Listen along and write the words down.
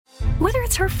Whether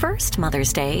it's her first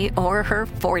Mother's Day or her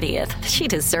 40th, she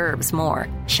deserves more.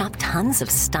 Shop tons of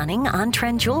stunning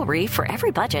on-trend jewelry for every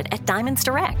budget at Diamonds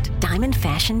Direct. Diamond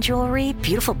fashion jewelry,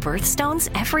 beautiful birthstones,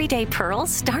 everyday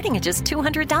pearls starting at just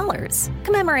 $200.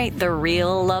 Commemorate the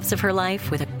real loves of her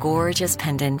life with a gorgeous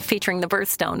pendant featuring the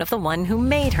birthstone of the one who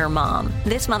made her mom.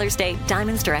 This Mother's Day,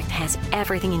 Diamonds Direct has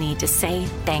everything you need to say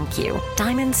thank you.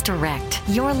 Diamonds Direct.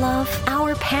 Your love,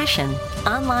 our passion.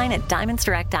 Online at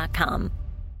diamondsdirect.com.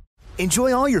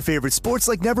 Enjoy all your favorite sports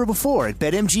like never before at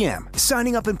BetMGM.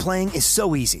 Signing up and playing is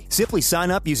so easy. Simply sign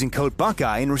up using code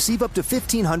Buckeye and receive up to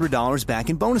 $1,500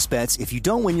 back in bonus bets if you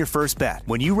don't win your first bet.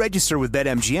 When you register with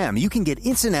BetMGM, you can get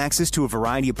instant access to a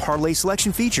variety of parlay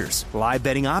selection features, live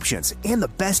betting options, and the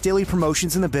best daily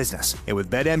promotions in the business. And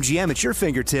with BetMGM at your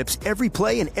fingertips, every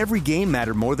play and every game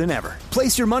matter more than ever.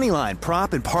 Place your moneyline,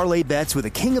 prop, and parlay bets with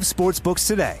the king of sportsbooks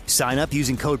today. Sign up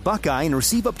using code Buckeye and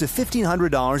receive up to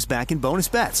 $1,500 back in bonus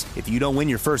bets if you don't win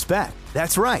your first bet.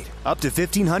 That's right, up to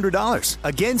 $1,500.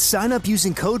 Again, sign up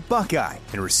using code Buckeye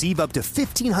and receive up to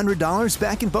 $1,500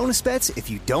 back in bonus bets if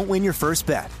you don't win your first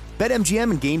bet.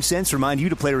 BetMGM and GameSense remind you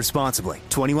to play responsibly.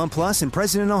 21 plus and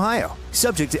present in Ohio.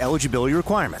 Subject to eligibility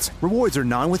requirements. Rewards are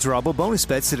non-withdrawable bonus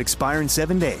bets that expire in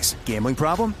 7 days. Gambling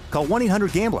problem? Call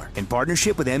 1-800-GAMBLER in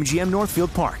partnership with MGM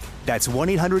Northfield Park. That's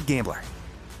 1-800-GAMBLER.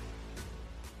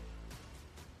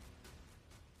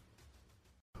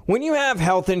 When you have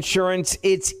health insurance,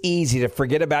 it's easy to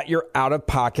forget about your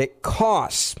out-of-pocket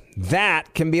costs.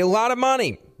 That can be a lot of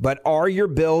money, but are your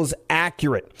bills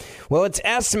accurate? Well, it's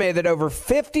estimated that over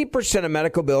 50% of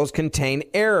medical bills contain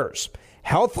errors.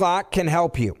 HealthLock can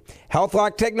help you.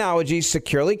 HealthLock technology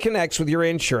securely connects with your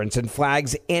insurance and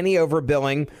flags any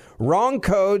overbilling, wrong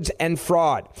codes, and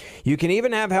fraud. You can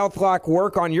even have HealthLock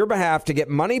work on your behalf to get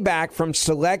money back from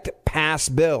select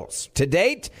past bills. To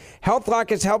date,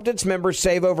 HealthLock has helped its members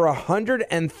save over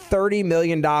 $130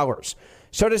 million.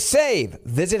 So to save,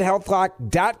 visit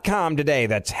healthlock.com today.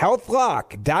 That's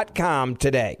healthlock.com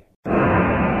today.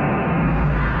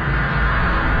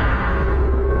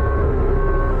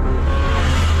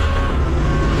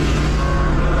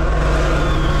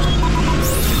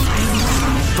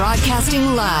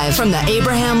 Broadcasting live from the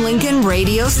Abraham Lincoln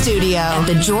Radio Studio at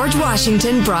the George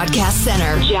Washington Broadcast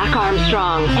Center. Jack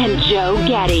Armstrong and Joe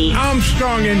Getty.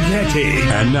 Armstrong and Getty.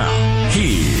 And now,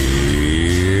 here's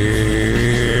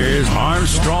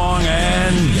Armstrong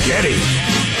and Getty.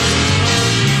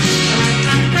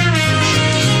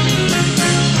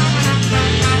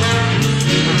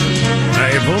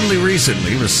 I have only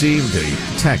recently received a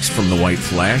text from the White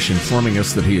Flash informing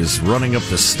us that he is running up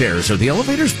the stairs. Are the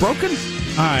elevators broken?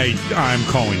 I'm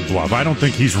calling bluff. I don't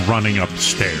think he's running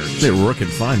upstairs. They were working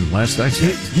fine last I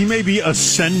checked. He may be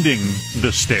ascending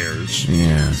the stairs.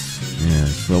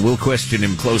 Yes. Well, we'll question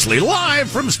him closely. Live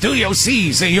from Studio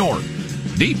C, senor.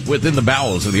 Deep within the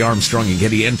bowels of the Armstrong and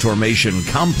Getty Information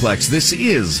Complex, this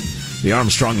is the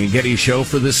Armstrong and Getty Show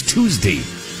for this Tuesday,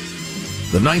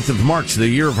 the 9th of March, the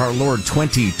year of our Lord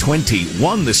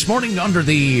 2021. This morning, under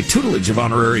the tutelage of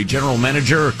Honorary General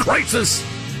Manager Crisis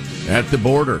at the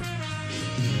Border.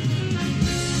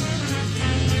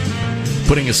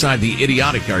 Putting aside the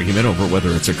idiotic argument over whether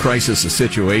it's a crisis, a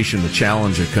situation, a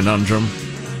challenge, a conundrum,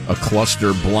 a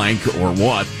cluster blank, or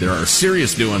what, there are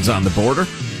serious doings on the border.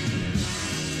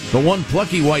 The one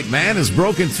plucky white man has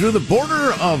broken through the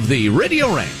border of the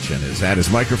Radio Ranch and is at his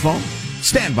microphone.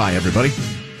 Stand by, everybody.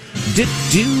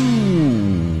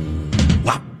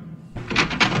 Wow.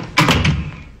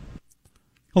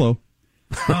 Hello.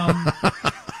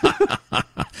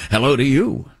 Hello to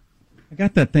you. I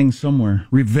got that thing somewhere.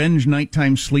 Revenge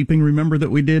Nighttime Sleeping. Remember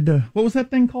that we did, what was that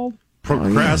thing called?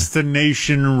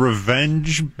 Procrastination,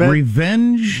 revenge,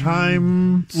 Revenge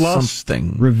time, lust.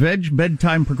 Something. Revenge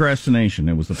Bedtime Procrastination.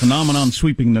 It was a phenomenon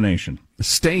sweeping the nation.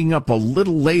 Staying up a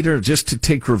little later just to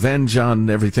take revenge on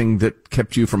everything that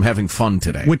kept you from having fun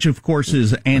today. Which, of course,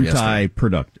 is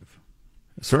anti-productive.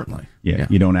 Certainly. Yeah,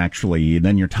 you don't actually,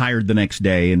 then you're tired the next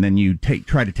day, and then you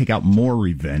try to take out more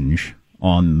revenge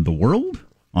on the world,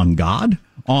 on God,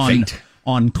 on fate,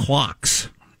 on clocks,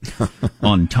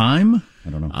 on time. I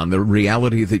don't know. On the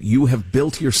reality that you have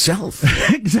built yourself.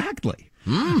 Exactly.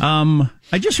 I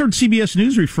just heard CBS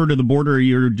News refer to the border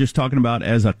you're just talking about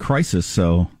as a crisis,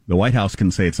 so the White House can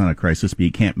say it's not a crisis, but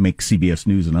you can't make CBS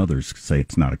News and others say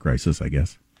it's not a crisis, I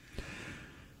guess.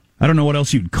 I don't know what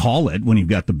else you'd call it when you've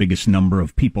got the biggest number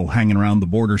of people hanging around the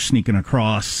border, sneaking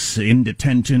across, in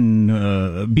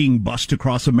detention, being bussed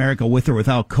across America with or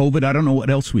without COVID. I don't know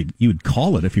what else you would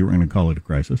call it if you were going to call it a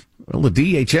crisis. Well, the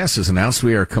DHS has announced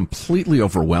we are completely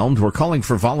overwhelmed. We're calling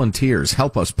for volunteers.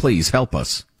 Help us, please, help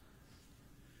us.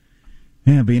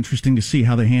 Yeah, it'd be interesting to see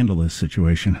how they handle this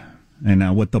situation.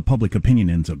 and what the public opinion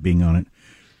ends up being on it.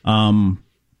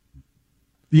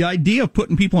 The idea of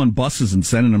putting people on buses and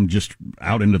sending them just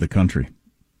out into the country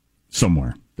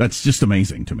somewhere, that's just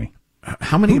amazing to me.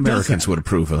 How many Americans would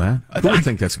approve of that? I would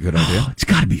think that's a good idea. It's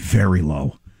got to be very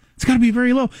low. It's got to be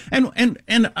very low. And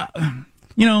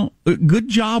good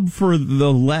job for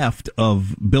the left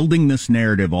of building this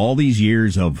narrative all these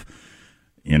years of,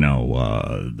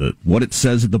 what it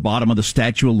says at the bottom of the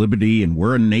Statue of Liberty, and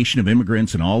we're a nation of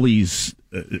immigrants, and all these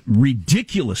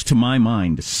ridiculous, to my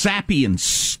mind, sappy and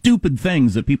stupid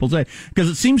things that people say, because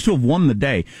it seems to have won the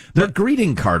day. They're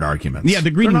greeting card arguments. Yeah,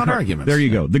 the greeting card arguments. There you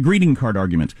go. The greeting card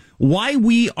arguments. Why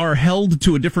we are held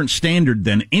to a different standard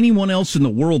than anyone else in the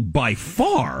world by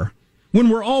far, when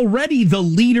we're already the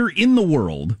leader in the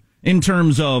world in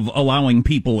terms of allowing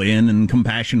people in and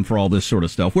compassion for all this sort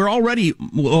of stuff. We're already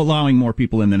allowing more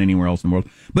people in than anywhere else in the world.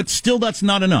 But still, that's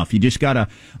not enough. You just got to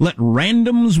let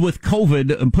randoms with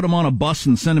COVID and put them on a bus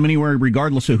and send them anywhere,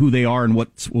 regardless of who they are and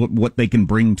what they can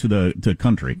bring to the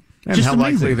country. And just how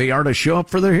amazing. Likely they are to show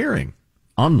up for their hearing.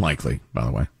 Unlikely, by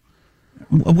the way.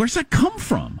 Where's that come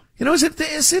from? Is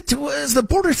the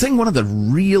border thing one of the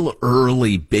real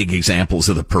early big examples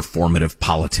of the performative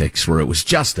politics, where it was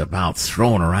just about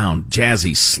throwing around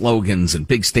jazzy slogans and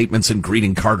big statements and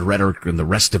greeting card rhetoric and the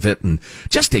rest of it, and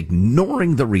just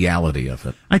ignoring the reality of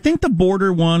it? I think the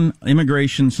border one,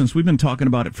 immigration, since we've been talking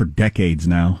about it for decades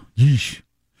now,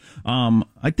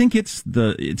 I think it's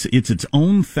its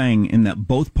own thing in that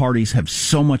both parties have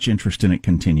so much interest in it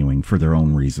continuing for their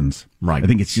own reasons. Right. I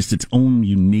think it's just its own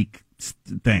unique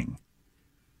thing.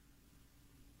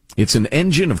 It's an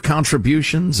engine of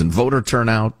contributions and voter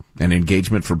turnout and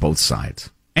engagement for both sides.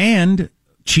 And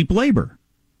cheap labor.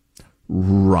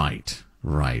 Right.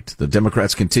 The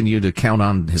Democrats continue to count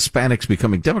on Hispanics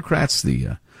becoming Democrats.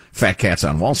 The fat cats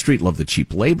on Wall Street love the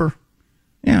cheap labor.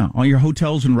 Yeah, all your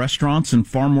hotels and restaurants and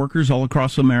farm workers all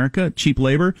across America, cheap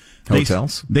labor.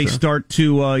 Hotels. They start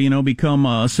to, become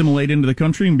assimilate into the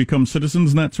country and become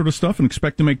citizens and that sort of stuff, and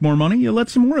expect to make more money. You let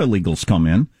some more illegals come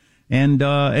in,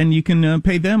 and you can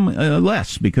pay them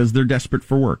less because they're desperate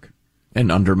for work. And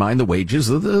undermine the wages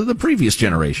of the previous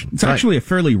generation. It's actually a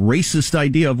fairly racist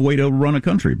idea of way to run a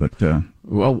country, but...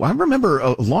 Well, I remember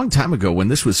a long time ago when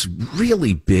this was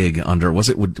really big was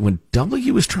it when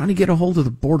W was trying to get a hold of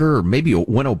the border, or maybe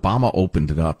when Obama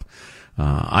opened it up?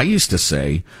 I used to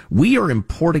say, we are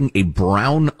importing a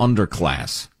brown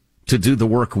underclass to do the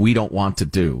work we don't want to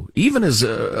do, even as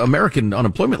American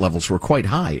unemployment levels were quite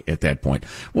high at that point.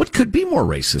 What could be more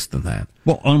racist than that?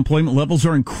 Well, unemployment levels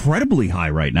are incredibly high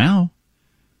right now.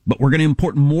 But we're going to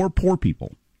import more poor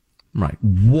people. Right.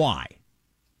 Why?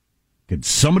 Could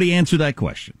somebody answer that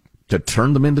question? To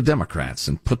turn them into Democrats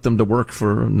and put them to work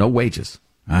for no wages.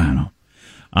 I don't know.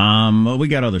 Well, we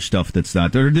got other stuff that's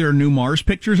not. There are new Mars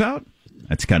pictures out.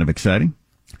 That's kind of exciting.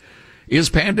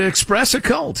 Is Panda Express a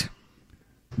cult?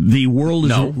 The world is...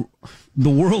 No.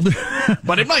 The world...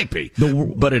 But it might be.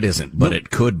 But it isn't. But it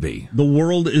could be. The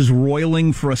world is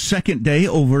roiling for a second day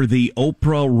over the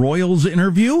Oprah Royals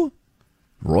interview.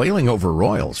 Roiling over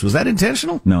royals. Was that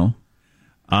intentional? No.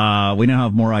 We now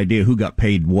have more idea who got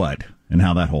paid what and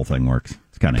how that whole thing works.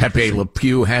 It's kind of Pepe Le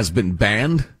Pew has been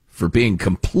banned for being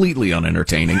completely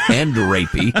unentertaining and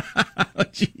rapey.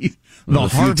 Jeez. The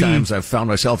few times I've found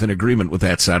myself in agreement with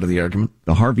that side of the argument.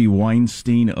 The Harvey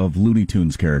Weinstein of Looney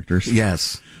Tunes characters.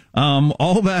 Yes.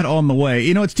 All that on the way.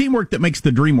 It's teamwork that makes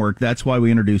the dream work. That's why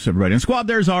we introduce everybody. And Squad,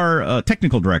 there's our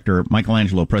technical director,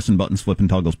 Michelangelo, pressing buttons, flipping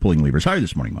toggles, pulling levers. How are you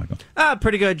this morning, Michael?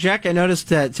 Pretty good, Jack. I noticed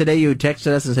that today you texted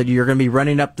us and said you're going to be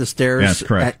running up the stairs. That's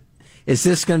correct. Is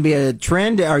this going to be a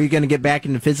trend? Are you going to get back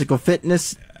into physical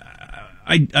fitness?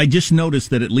 I just noticed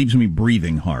that it leaves me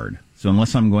breathing hard. So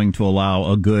unless I'm going to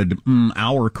allow a good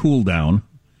hour cool down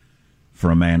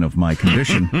for a man of my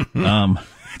condition,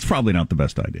 it's probably not the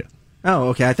best idea. Oh,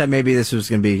 okay. I thought maybe this was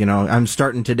going to be, I'm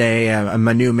starting today. I'm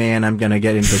a new man. I'm going to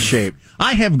get into shape.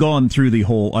 I have gone through the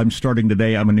whole I'm starting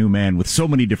today. I'm a new man with so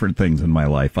many different things in my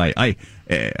life. I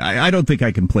don't think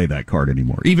I can play that card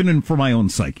anymore, even for my own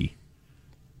psyche.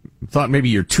 Thought maybe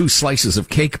your 2 slices of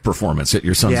cake performance at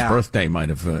your son's birthday might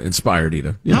have inspired you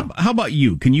to. How about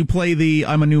you? Can you play the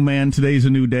I'm a new man, today's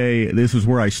a new day, this is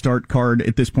where I start card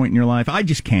at this point in your life? I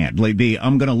just can't. Like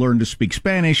I'm going to learn to speak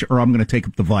Spanish, or I'm going to take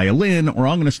up the violin, or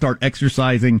I'm going to start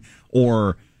exercising,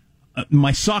 or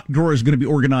my sock drawer is going to be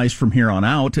organized from here on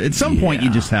out. At some point, you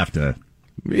just have to.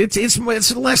 It's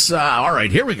less, all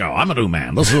right, here we go. I'm a new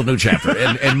man. This is a new chapter.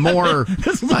 And more.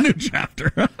 This is a new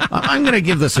chapter. I'm going to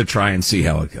give this a try and see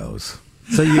how it goes.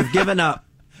 So you've given up.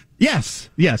 Yes.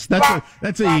 It's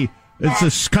a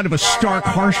kind of a stark,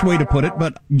 harsh way to put it,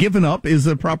 but given up is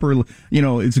a proper,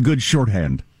 it's a good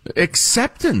shorthand.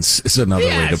 Acceptance is another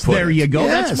way to put it. There you go.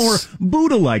 Yes. That's more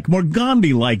Buddha-like, more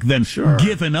Gandhi-like than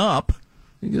giving up.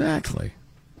 Exactly.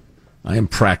 I am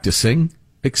practicing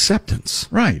acceptance.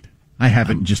 Right. I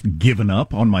haven't just given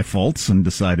up on my faults and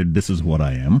decided this is what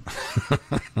I am.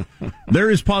 There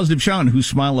is Positive Sean, whose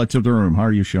smile lights up the room. How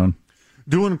are you, Sean?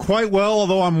 Doing quite well,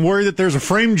 although I'm worried that there's a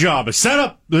frame job, a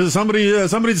setup.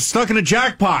 Somebody's stuck in a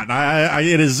jackpot.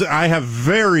 I have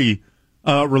very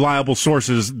reliable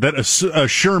sources that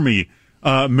assure me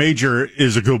Major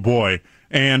is a good boy.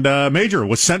 And Major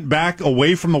was sent back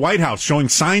away from the White House, showing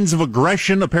signs of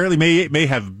aggression. Apparently may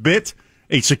have bit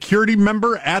a security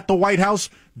member at the White House.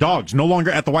 Dogs no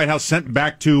longer at the White House, sent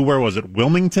back to, where was it,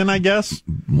 Wilmington, I guess?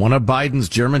 One of Biden's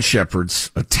German Shepherds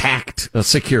attacked a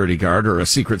security guard or a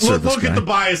Secret Service guy. Look at the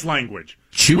bias language.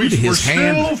 Chewed his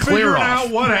hand clear off.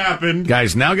 Out what happened.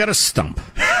 Guys, now got a stump.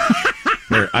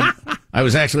 Here,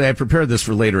 I prepared this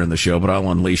for later in the show, but I'll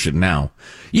unleash it now.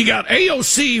 You got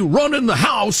AOC running the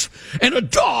House and a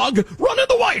dog running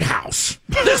the White House.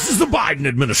 This is the Biden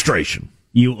administration.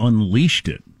 You unleashed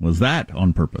it. Was that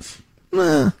on purpose?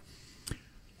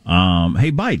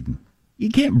 Hey, Biden, you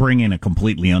can't bring in a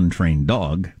completely untrained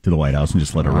dog to the White House and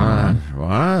just let it run.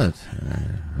 What?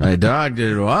 My dog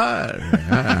did what?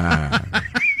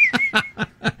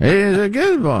 He's a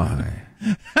good boy.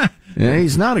 Yeah,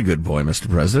 he's not a good boy, Mr.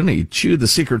 President. He chewed the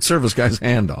Secret Service guy's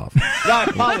hand off. I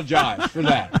apologize for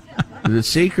that. The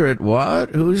secret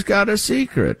what? Who's got a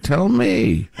secret? Tell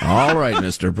me. All right,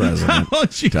 Mr. President. Oh,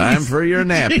 time for your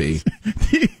nappy.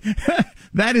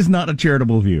 That is not a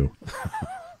charitable view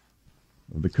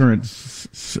of the current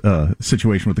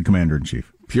situation with the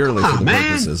Commander-in-Chief. Purely for the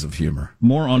purposes of humor.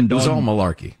 More on it was all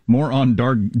malarkey. More on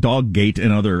Doggate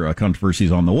and other controversies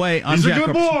on the way. He's a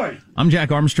good boy. I'm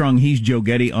Jack Armstrong. He's Joe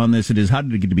Getty. On this, it is How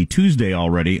Did It Get to Be Tuesday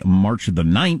already, March the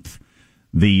 9th,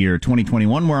 the year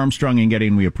 2021. We're Armstrong and Getty,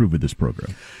 and we approve of this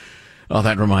program. Oh,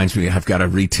 that reminds me, I've got to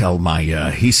retell my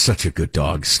he's such a good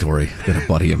dog story that a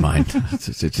buddy of mine.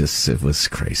 It was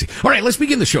crazy. All right, let's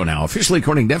begin the show now. Officially,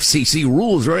 according to FCC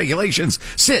rules, regulations,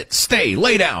 sit, stay,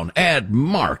 lay down, add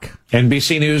mark.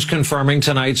 NBC News confirming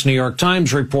tonight's New York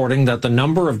Times reporting that the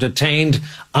number of detained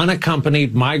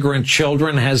unaccompanied migrant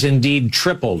children has indeed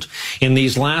tripled in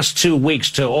these last 2 weeks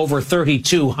to over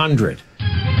 3,200.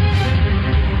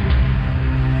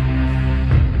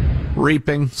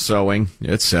 Reaping, sowing,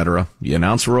 etc. You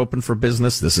announce we're open for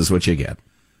business, this is what you get.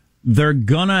 They're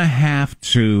gonna have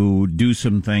to do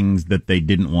some things that they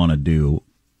didn't want to do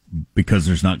because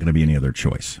there's not going to be any other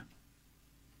choice.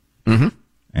 Mm-hmm.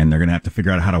 And they're going to have to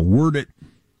figure out how to word it,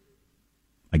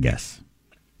 I guess.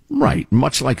 Right.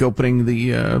 Much like opening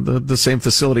the same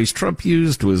facilities Trump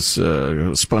used was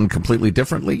spun completely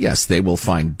differently. Yes, they will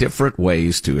find different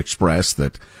ways to express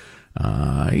that.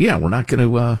 We're not going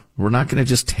to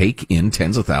just take in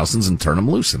tens of thousands and turn them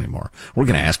loose anymore. We're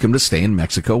going to ask them to stay in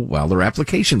Mexico while their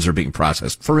applications are being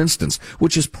processed, for instance,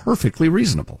 which is perfectly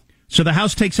reasonable. So the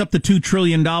House takes up the $2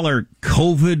 trillion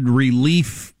COVID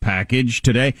relief package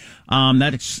today.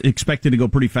 That's expected to go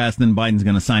pretty fast, then Biden's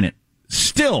going to sign it.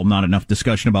 Still not enough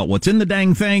discussion about what's in the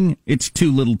dang thing. It's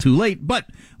too little too late, but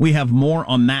we have more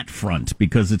on that front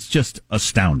because it's just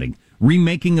astounding.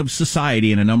 Remaking of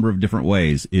society in a number of different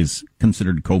ways is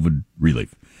considered COVID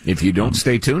relief. If you don't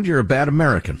stay tuned, you're a bad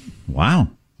American. Wow.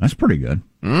 That's pretty good.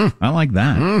 I like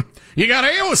that. You got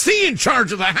AOC in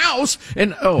charge of the House,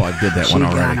 and I did that one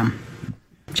already. Got him.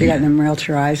 She got them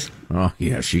realtor eyes. Oh,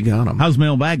 yeah, she got him. How's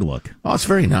mailbag look? Oh, it's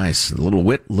very nice. A little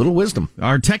wit, little wisdom.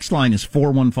 Our text line is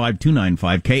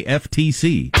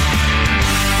 415-295-KFTC.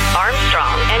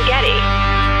 Armstrong and Getty.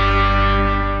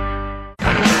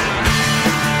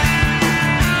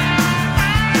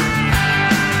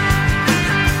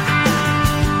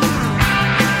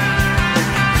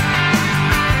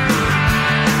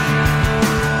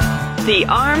 The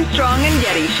Armstrong and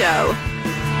Getty Show.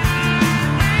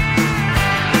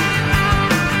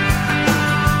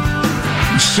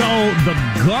 So, The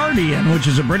Guardian, which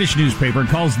is a British newspaper,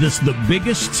 calls this the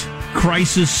biggest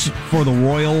crisis for the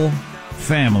royal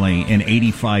family in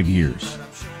 85 years.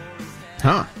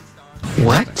 Huh.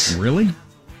 What? Really?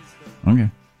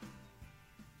 Okay.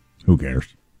 Who cares?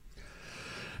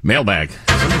 Mailbag.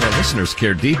 Some of our listeners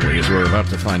care deeply, as we're about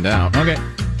to find out. Okay.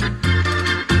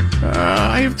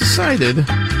 I have decided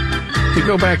to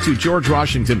go back to George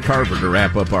Washington Carver to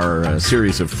wrap up our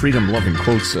series of freedom-loving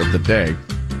quotes of the day.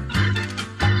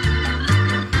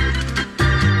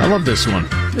 I love this one.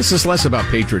 This is less about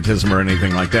patriotism or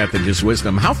anything like that than just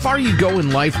wisdom. How far you go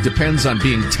in life depends on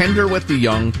being tender with the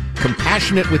young,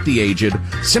 compassionate with the aged,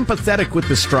 sympathetic with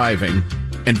the striving,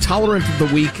 and tolerant of the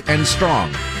weak and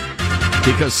strong.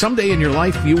 Because someday in your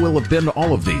life you will have been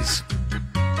all of these.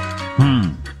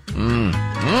 A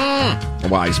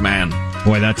wise man.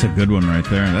 Boy, that's a good one right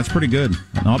there. That's pretty good.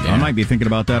 I might be thinking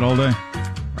about that all day.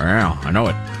 Yeah, I know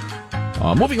it.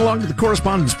 Moving along to the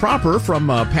correspondence proper from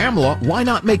Pamela. Why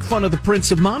not make fun of the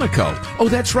Prince of Monaco? Oh,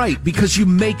 that's right, because you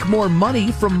make more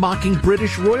money from mocking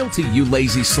British royalty, you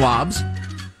lazy slobs.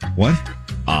 What?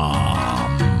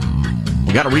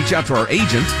 We got to reach out to our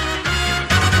agent.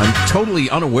 I'm totally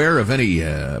unaware of any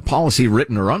policy,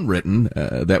 written or unwritten,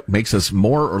 that makes us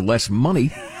more or less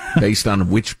money based on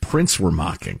which prince we're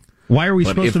mocking. Why are we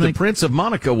supposed to make... If the Prince of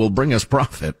Monaco will bring us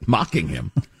profit, mocking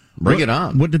him, bring it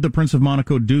on. What did the Prince of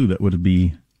Monaco do that would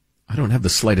be... I don't have the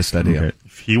slightest idea. Okay.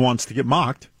 If he wants to get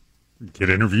mocked, get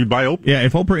interviewed by Oprah. Yeah,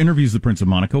 if Oprah interviews the Prince of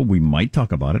Monaco, we might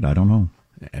talk about it. I don't know.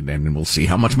 And then we'll see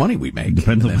how much money we make.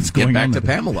 Depends on what's going on. Get back to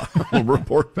Pamela. We'll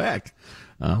report back.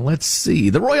 Let's see.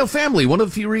 The royal family, one of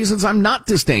the few reasons I'm not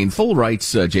disdainful,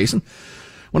 writes Jason.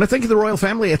 When I think of the royal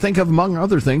family, I think of, among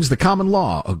other things, the common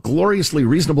law, a gloriously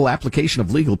reasonable application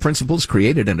of legal principles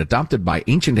created and adopted by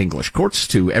ancient English courts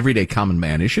to everyday common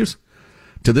man issues.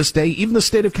 To this day, even the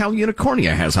state of Cal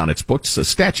Unicornia has on its books a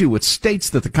statute which states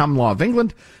that the common law of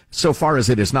England, so far as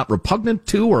it is not repugnant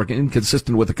to or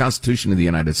inconsistent with the Constitution of the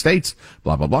United States,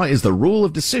 blah, blah, blah, is the rule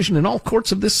of decision in all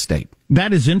courts of this state.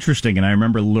 That is interesting, and I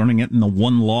remember learning it in the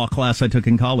one law class I took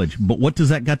in college. But what does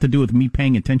that got to do with me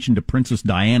paying attention to Princess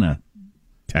Diana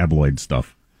tabloid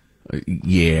stuff?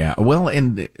 Yeah, well,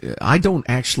 and I don't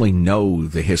actually know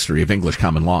the history of English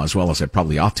common law as well as I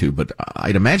probably ought to, but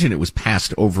I'd imagine it was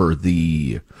passed over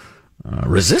the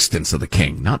resistance of the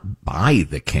king, not by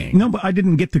the king. No, but I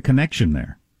didn't get the connection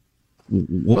there.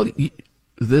 Well,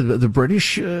 the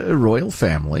British royal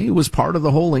family was part of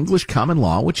the whole English common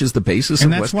law, which is the basis of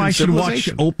Western civilization. And that's why I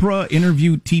should watch Oprah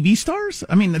interview TV stars?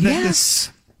 I mean,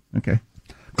 yes. Okay.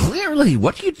 Clearly,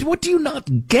 what do you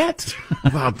not get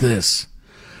about this?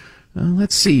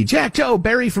 Let's see. Jack Joe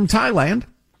Barry from Thailand,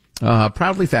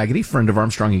 proudly faggoty, friend of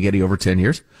Armstrong and Getty over 10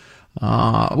 years.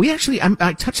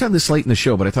 I touched on this late in the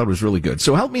show, but I thought it was really good.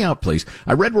 So help me out, please.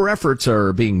 I read where efforts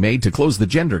are being made to close the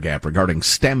gender gap regarding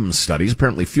STEM studies.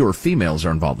 Apparently fewer females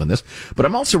are involved in this, but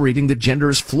I'm also reading that gender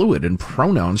is fluid and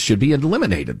pronouns should be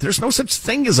eliminated. There's no such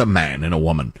thing as a man and a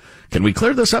woman. Can we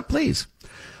clear this up, please?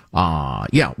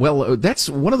 That's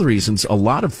one of the reasons a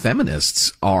lot of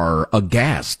feminists are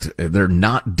aghast. They're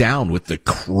not down with the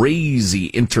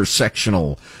crazy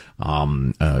intersectional,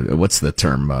 what's the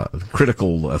term,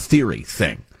 critical theory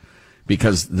thing.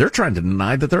 Because they're trying to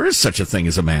deny that there is such a thing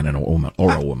as a man and a woman,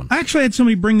 or a woman. I actually had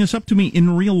somebody bring this up to me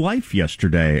in real life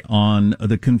yesterday on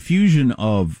the confusion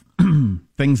of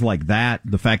things like that,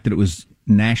 the fact that it was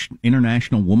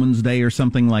International Women's Day or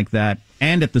something like that,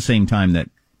 and at the same time that,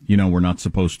 we're not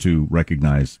supposed to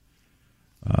recognize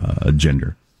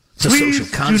gender. It's a social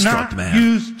construct, do not man.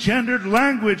 Use gendered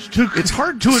language it's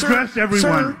hard to address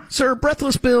everyone. Sir,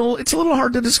 Breathless Bill, it's a little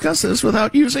hard to discuss this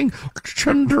without using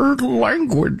gendered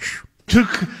language.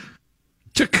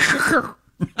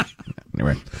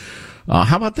 Anyway,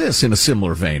 how about this in a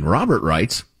similar vein? Robert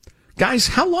writes, guys,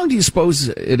 how long do you suppose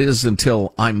it is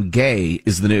until I'm gay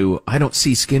is the new I don't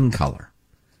see skin color?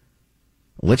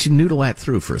 I'll let you noodle that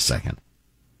through for a second.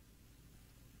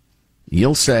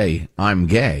 You'll say, I'm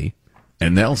gay,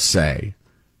 and they'll say,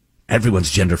 everyone's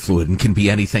gender fluid and can be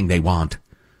anything they want.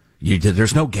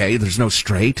 There's no gay, there's no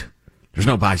straight, there's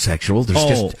no bisexual, there's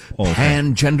just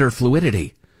pan-gender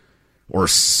fluidity. Or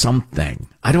something.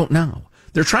 I don't know.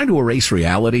 They're trying to erase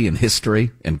reality and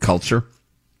history and culture.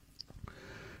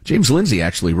 James Lindsay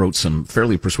actually wrote some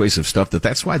fairly persuasive stuff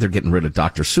that's why they're getting rid of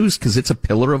Dr. Seuss, because it's a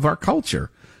pillar of our culture,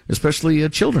 especially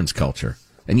children's culture.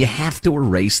 And you have to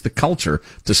erase the culture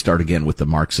to start again with the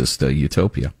Marxist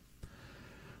utopia.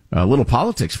 A little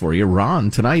politics for you.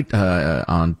 Ron, tonight,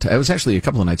 it was actually a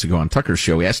couple of nights ago on Tucker's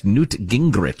show, he asked Newt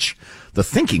Gingrich the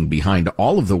thinking behind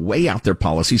all of the way out there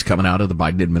policies coming out of the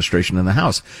Biden administration in the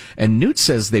House. And Newt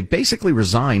says they basically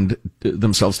resigned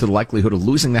themselves to the likelihood of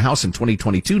losing the House in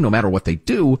 2022, no matter what they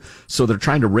do. So they're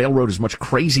trying to railroad as much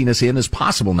craziness in as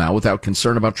possible now without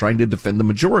concern about trying to defend the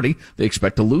majority they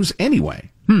expect to lose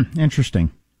anyway.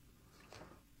 Interesting.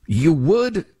 You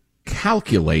would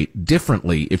calculate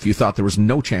differently if you thought there was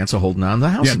no chance of holding on to the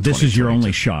House. Yeah, this is your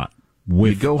only shot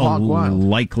with go hog wild.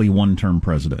 Likely one-term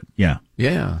president. Yeah.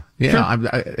 Sure.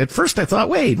 At first I thought,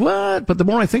 wait, what? But the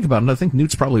more I think about it, I think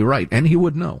Newt's probably right, and he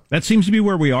would know. That seems to be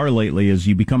where we are lately. Is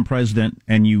you become president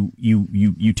and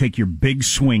you take your big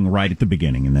swing right at the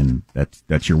beginning, and then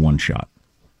that's your one shot.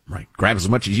 Right. Grab as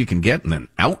much as you can get, and then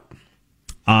out.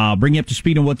 Bring you up to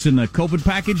speed on what's in the COVID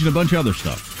package and a bunch of other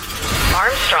stuff.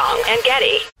 Armstrong and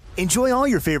Getty. Enjoy all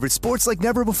your favorite sports like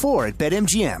never before at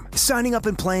BetMGM. Signing up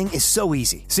and playing is so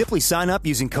easy. Simply sign up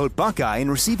using code Buckeye and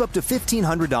receive up to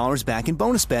 $1,500 back in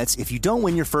bonus bets if you don't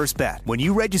win your first bet. When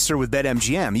you register with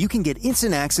BetMGM, you can get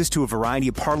instant access to a variety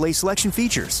of parlay selection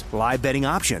features, live betting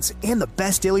options, and the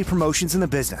best daily promotions in the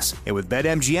business. And with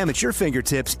BetMGM at your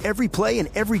fingertips, every play and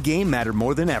every game matter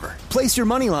more than ever. Place your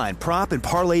moneyline, prop, and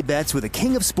parlay bets with the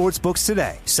king of sportsbooks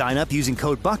today. Sign up using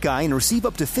code Buckeye and receive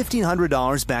up to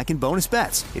 $1,500 back in bonus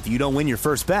bets if you don't win your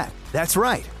first bet. That's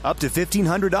right, up to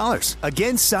 $1,500.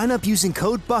 Again, sign up using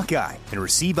code Buckeye and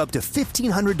receive up to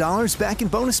 $1,500 back in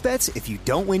bonus bets if you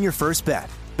don't win your first bet.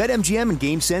 BetMGM and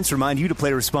GameSense remind you to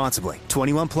play responsibly.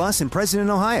 21 plus and present in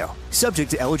Ohio. Subject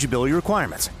to eligibility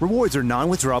requirements. Rewards are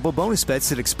non-withdrawable bonus bets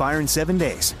that expire in 7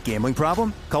 days. Gambling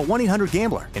problem? Call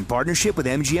 1-800-GAMBLER in partnership with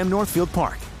MGM Northfield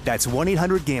Park. That's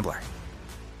 1-800-GAMBLER.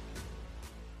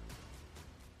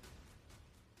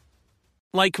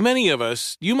 Like many of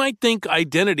us, you might think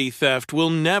identity theft will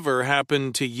never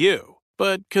happen to you.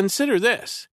 But consider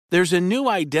this. There's a new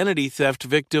identity theft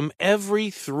victim every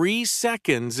 3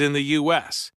 seconds in the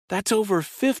U.S. That's over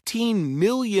 15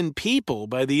 million people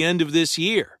by the end of this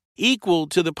year, equal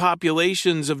to the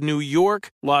populations of New York,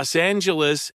 Los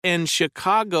Angeles, and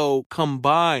Chicago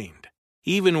combined.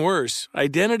 Even worse,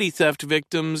 identity theft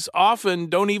victims often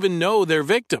don't even know they're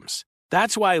victims.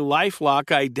 That's why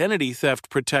LifeLock Identity Theft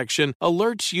Protection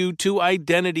alerts you to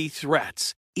identity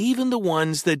threats, even the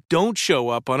ones that don't show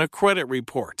up on a credit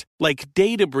report, like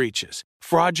data breaches,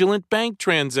 fraudulent bank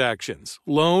transactions,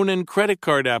 loan and credit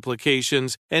card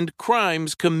applications, and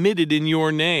crimes committed in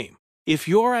your name. If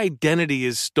your identity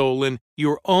is stolen,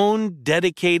 your own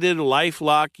dedicated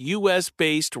LifeLock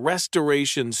U.S.-based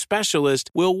restoration specialist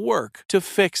will work to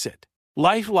fix it.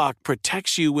 LifeLock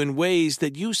protects you in ways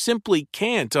that you simply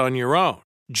can't on your own.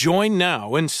 Join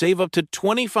now and save up to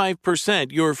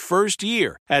 25% your first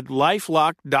year at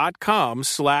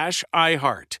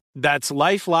LifeLock.com/iHeart. That's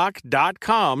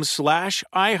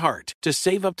LifeLock.com/iHeart to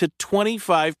save up to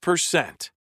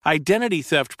 25%. Identity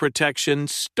theft protection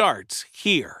starts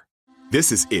here.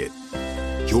 This is it.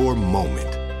 Your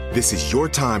moment. This is your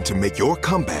time to make your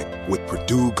comeback with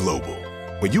Purdue Global.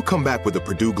 When you come back with a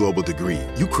Purdue Global degree,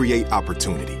 you create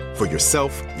opportunity for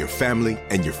yourself, your family,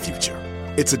 and your future.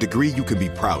 It's a degree you can be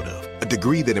proud of, a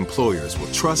degree that employers will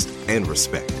trust and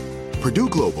respect. Purdue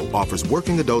Global offers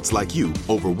working adults like you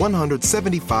over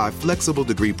 175 flexible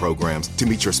degree programs to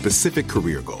meet your specific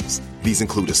career goals. These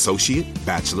include associate,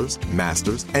 bachelor's,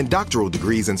 master's, and doctoral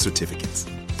degrees and certificates.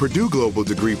 Purdue Global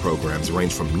degree programs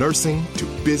range from nursing to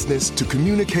business to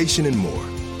communication and more.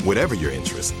 Whatever your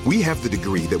interest, we have the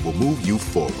degree that will move you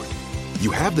forward. You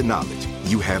have the knowledge,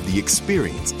 you have the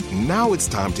experience. Now it's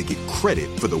time to get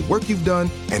credit for the work you've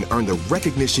done and earn the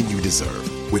recognition you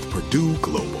deserve with Purdue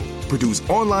Global, Purdue's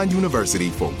online university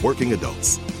for working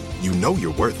adults. You know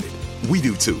you're worth it. We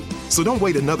do too. So don't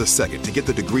wait another second to get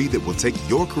the degree that will take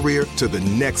your career to the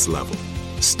next level.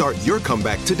 Start your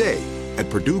comeback today at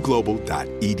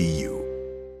purdueglobal.edu.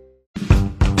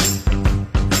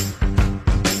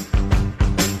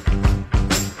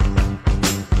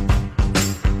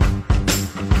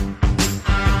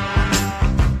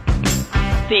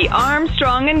 The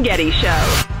Armstrong and Getty Show.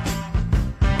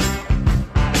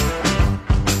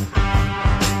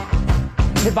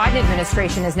 The Biden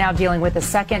administration is now dealing with a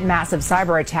second massive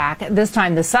cyber attack. This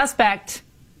time the suspect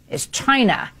is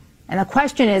China. And the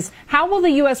question is, how will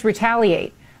the U.S.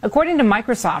 retaliate? According to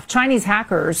Microsoft, Chinese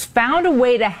hackers found a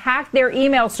way to hack their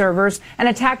email servers and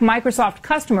attack Microsoft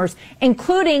customers,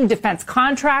 including defense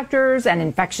contractors and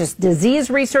infectious disease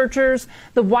researchers.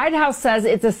 The White House says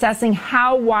it's assessing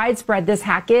how widespread this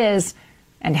hack is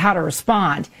and how to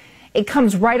respond. It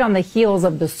comes right on the heels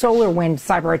of the SolarWinds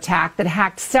cyber attack that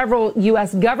hacked several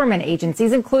U.S. government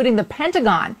agencies, including the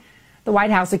Pentagon. The White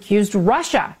House accused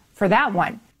Russia for that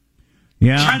one.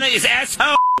 Yeah. China is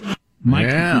asshole.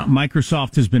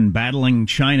 Microsoft has been battling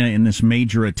China in this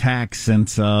major attack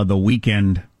since the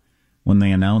weekend when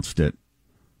they announced it.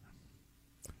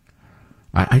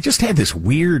 I just had this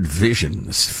weird vision,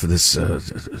 this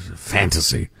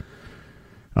fantasy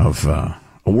of a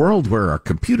world where our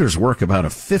computers work about a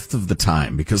fifth of the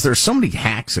time because there's so many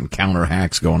hacks and counter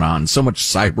hacks going on, so much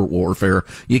cyber warfare.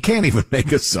 You can't even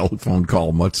make a cell phone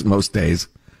call most days.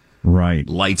 Right.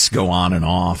 Lights go on and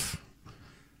off.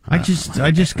 I just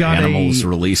got animals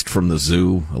released from the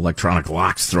zoo, electronic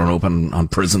locks thrown open on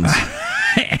prisons.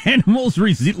 Animals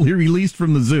released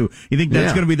from the zoo. You think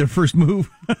that's going to be their first move?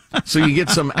 So you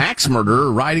get some axe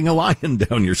murderer riding a lion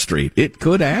down your street. It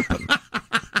could happen.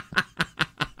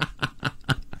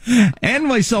 And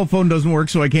my cell phone doesn't work,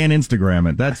 so I can't Instagram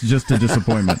it. That's just a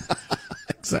disappointment.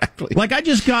 Exactly. Like, I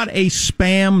just got a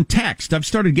spam text. I've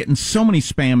started getting so many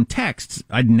spam texts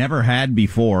I'd never had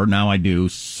before. Now I do.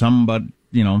 Somebody,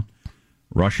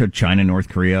 Russia, China, North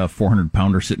Korea,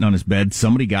 400-pounder sitting on his bed.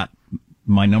 Somebody got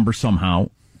my number somehow.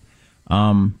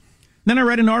 Then I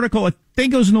read an article, I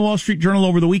think it was in the Wall Street Journal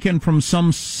over the weekend, from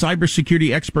some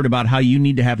cybersecurity expert about how you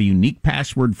need to have a unique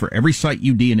password for every site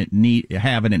you and it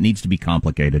needs to be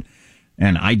complicated.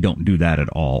 And I don't do that at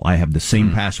all. I have the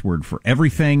same password for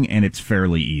everything, and it's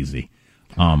fairly easy.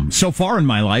 So far in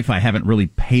my life, I haven't really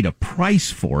paid a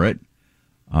price for it.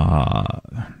 I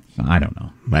don't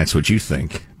know. That's what you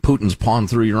think. Putin's pawing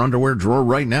through your underwear drawer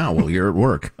right now while you're at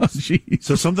work.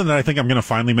 So something that I think I'm going to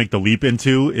finally make the leap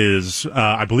into is,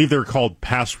 I believe they're called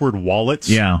password wallets.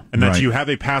 Yeah. And that you have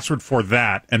a password for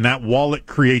that, and that wallet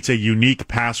creates a unique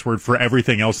password for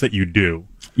everything else that you do.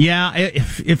 Yeah,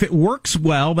 if it works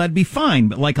well, that'd be fine.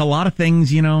 But like a lot of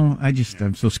things,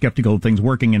 I'm so skeptical of things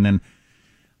working. And then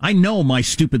I know my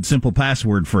stupid simple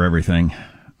password for everything.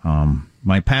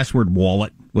 My password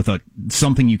wallet with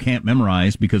something you can't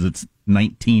memorize because it's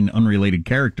 19 unrelated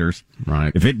characters.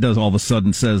 Right. If it does all of a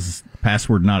sudden says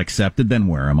password not accepted, then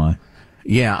where am I?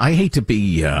 Yeah, I hate to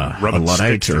be rubbing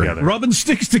sticks together. Rubbing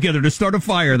sticks together to start a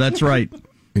fire. That's right.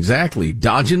 Exactly.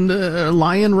 Dodging the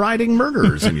lion riding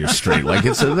murderers in your street like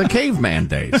it's the caveman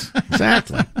days.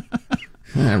 Exactly.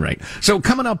 All right. So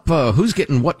coming up, who's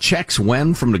getting what checks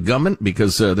when from the government?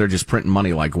 Because they're just printing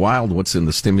money like wild. What's in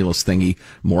the stimulus thingy?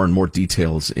 More and more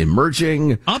details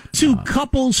emerging. Up to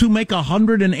couples who make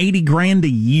 $180,000 a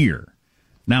year.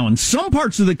 Now, in some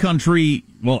parts of the country,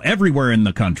 well, everywhere in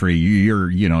the country,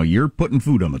 you're putting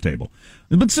food on the table.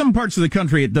 But some parts of the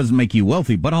country, it doesn't make you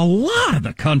wealthy. But a lot of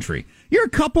the country, you're a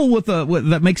couple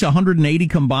that makes 180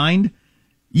 combined.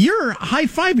 You're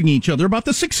high-fiving each other about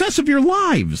the success of your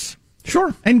lives.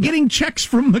 Sure. And getting checks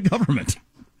from the government.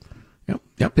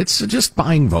 Yep. It's just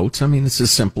buying votes. I mean, it's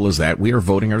as simple as that. We are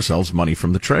voting ourselves money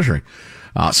from the Treasury.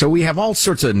 So we have all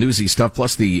sorts of newsy stuff,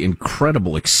 plus the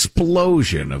incredible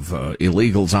explosion of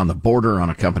illegals on the border,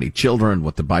 unaccompanied children,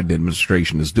 what the Biden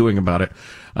administration is doing about it.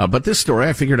 But this story,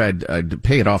 I figured I'd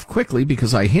pay it off quickly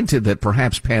because I hinted that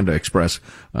perhaps Panda Express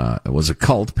was a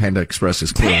cult. Panda Express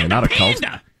is clearly not a cult.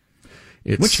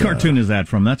 Which cartoon is that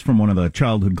from? That's from one of the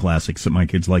childhood classics that my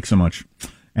kids like so much.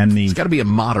 And it's got to be a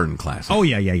modern classic. Oh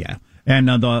yeah. And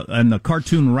the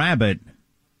cartoon rabbit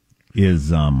is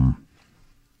the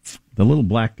little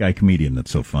black guy comedian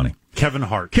that's so funny. Kevin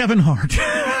Hart.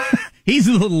 He's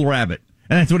the little rabbit,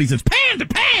 and that's what he says.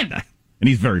 Panda, and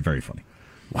he's very, very funny.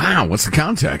 Wow, what's the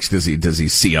context? Does he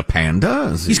see a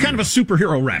panda? He's kind of a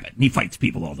superhero rabbit, and he fights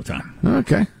people all the time.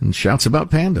 Okay, and shouts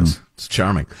about pandas. It's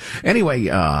charming. Anyway,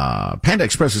 Panda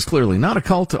Express is clearly not a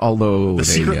cult, although The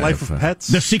Secret Life of Pets.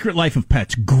 The Secret Life of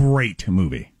Pets, great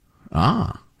movie.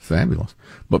 Fabulous.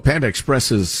 But Panda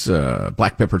Express's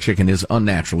black pepper chicken is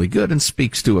unnaturally good and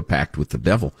speaks to a pact with the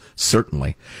devil,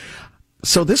 certainly.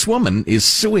 So this woman is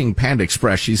suing Panda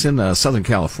Express. She's in Southern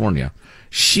California.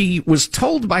 She was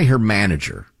told by her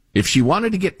manager if she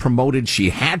wanted to get promoted, she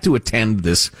had to attend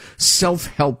this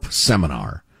self-help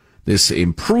seminar, this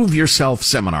Improve Yourself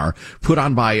seminar put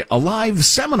on by Alive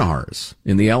Seminars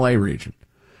in the L.A. region.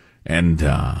 And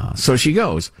so she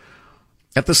goes.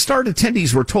 At the start,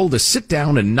 attendees were told to sit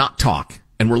down and not talk,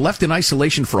 and were left in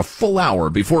isolation for a full hour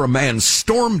before a man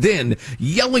stormed in,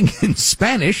 yelling in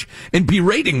Spanish and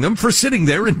berating them for sitting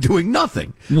there and doing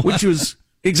nothing, which was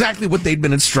exactly what they'd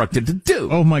been instructed to do.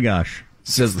 Oh, my gosh.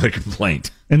 Says the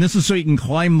complaint. And this is so you can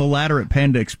climb the ladder at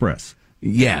Panda Express.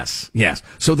 Yes.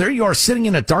 So there you are sitting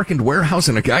in a darkened warehouse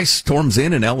and a guy storms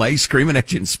in L.A. screaming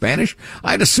at you in Spanish.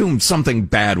 I'd assumed something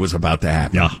bad was about to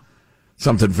happen. Yeah.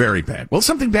 Something very bad. Well,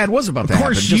 something bad was about to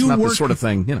happen, just not the sort of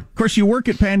thing, you know. Of course, you work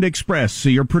at Panda Express, so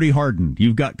you're pretty hardened.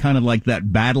 You've got kind of like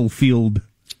that battlefield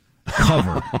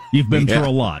cover. You've been through a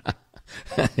lot.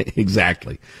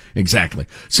 Exactly.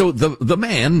 So the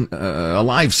man, a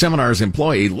Live Seminars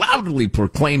employee, loudly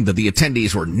proclaimed that the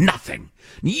attendees were nothing.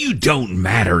 You don't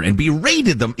matter, and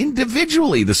berated them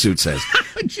individually, the suit says.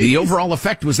 The overall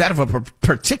effect was that of a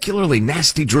particularly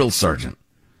nasty drill sergeant.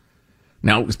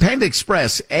 Now, Panda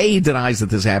Express, A, denies that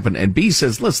this happened, and B,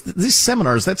 says, listen, these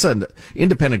seminars, that's an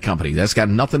independent company. That's got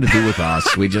nothing to do with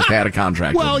us. We just had a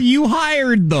contract with them. You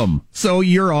hired them, so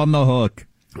you're on the hook.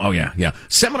 Oh, yeah.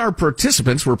 Seminar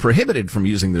participants were prohibited from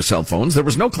using their cell phones. There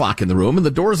was no clock in the room, and the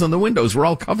doors and the windows were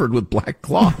all covered with black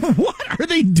cloth. What are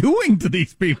they doing to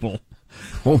these people?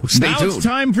 Oh, stay tuned. Now it's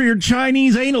time for your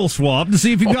Chinese anal swab to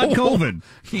see if you got COVID.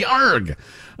 Yarg.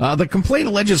 The complaint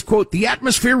alleges, quote, the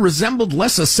atmosphere resembled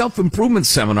less a self-improvement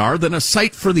seminar than a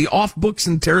site for the off-books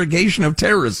interrogation of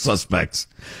terrorist suspects.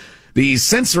 The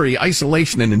sensory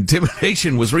isolation and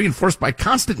intimidation was reinforced by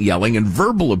constant yelling and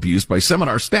verbal abuse by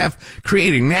seminar staff,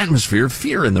 creating an atmosphere of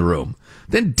fear in the room.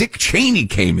 Then Dick Cheney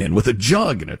came in with a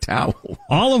jug and a towel.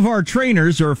 All of our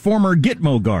trainers are former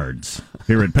Gitmo guards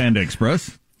here at Panda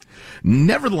Express.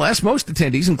 Nevertheless, most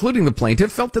attendees, including the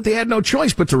plaintiff, felt that they had no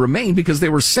choice but to remain because they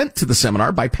were sent to the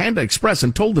seminar by Panda Express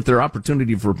and told that their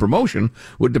opportunity for promotion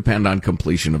would depend on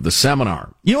completion of the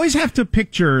seminar. You always have to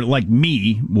picture, like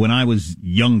me, when I was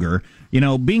younger,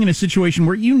 being in a situation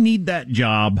where you need that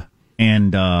job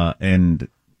and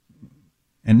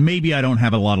maybe I don't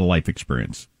have a lot of life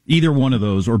experience. Either one of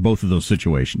those or both of those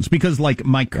situations. Because, like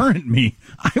my current me,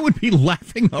 I would be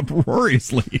laughing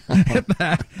uproariously at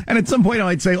that. And at some point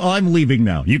I'd say, I'm leaving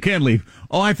now. You can leave.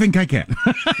 I think I can.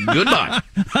 Goodbye.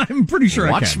 I'm pretty sure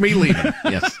I can. Watch me leaving.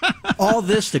 Yes. All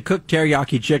this to cook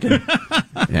teriyaki chicken.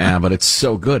 Yeah, but it's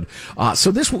so good.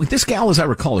 So this gal, as I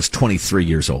recall, is 23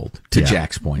 years old, to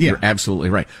Jack's point. Yeah. You're absolutely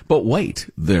right. But wait,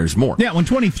 there's more. Yeah, when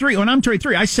I'm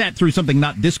 23, I sat through something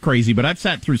not this crazy, but I've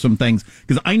sat through some things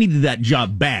because I needed that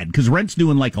job bad because rent's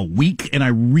due in like a week and I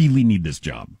really need this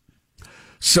job.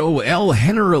 So El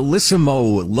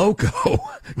Generalissimo Loco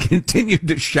continued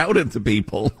to shout at the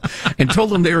people and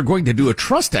told them they were going to do a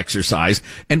trust exercise,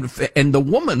 and the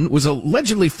woman was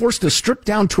allegedly forced to strip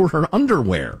down to her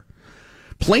underwear.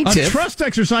 Plaintiff, a trust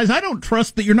exercise? I don't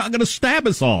trust that you're not going to stab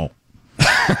us all.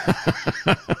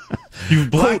 You've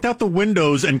blacked out the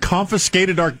windows and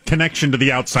confiscated our connection to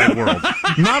the outside world.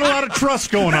 Not a lot of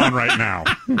trust going on right now.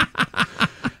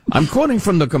 I'm quoting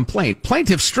from the complaint.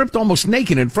 Plaintiff, stripped almost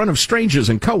naked in front of strangers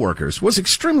and coworkers, was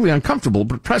extremely uncomfortable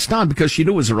but pressed on because she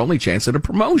knew it was her only chance at a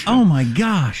promotion. Oh, my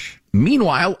gosh.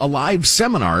 Meanwhile, Alive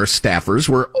seminar staffers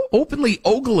were openly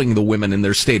ogling the women in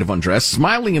their state of undress,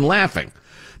 smiling and laughing.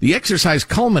 The exercise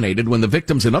culminated when the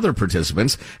victims and other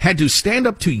participants had to stand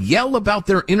up to yell about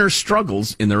their inner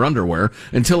struggles in their underwear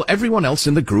until everyone else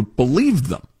in the group believed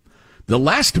them. The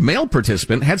last male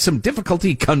participant had some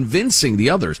difficulty convincing the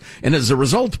others, and as a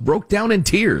result broke down in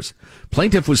tears.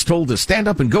 Plaintiff was told to stand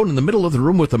up and go in the middle of the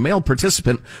room with the male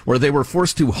participant, where they were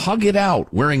forced to hug it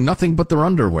out, wearing nothing but their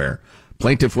underwear.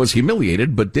 Plaintiff was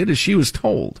humiliated, but did as she was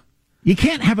told. You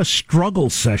can't have a struggle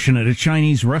session at a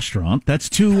Chinese restaurant. That's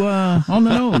too on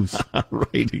the nose.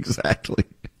 Right, exactly.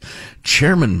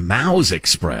 Chairman Mao's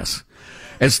Express.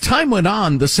 As time went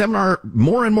on, the seminar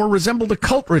more and more resembled a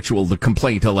cult ritual, the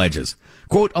complaint alleges.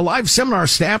 Quote, Alive seminar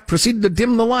staff proceeded to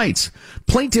dim the lights.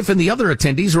 Plaintiff and the other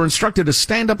attendees were instructed to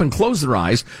stand up and close their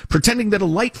eyes, pretending that a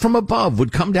light from above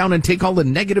would come down and take all the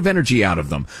negative energy out of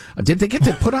them. Did they get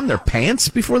to put on their pants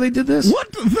before they did this?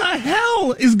 What the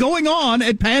hell is going on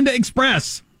at Panda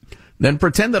Express? Then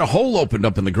pretend that a hole opened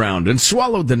up in the ground and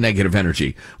swallowed the negative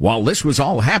energy. While this was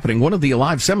all happening, one of the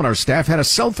Alive seminar staff had a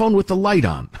cell phone with the light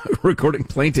on, recording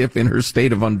plaintiff in her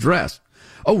state of undress.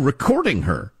 Oh, recording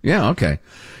her. Yeah, okay.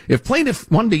 If plaintiff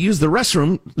wanted to use the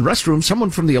restroom, someone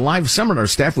from the Alive seminar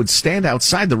staff would stand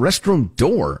outside the restroom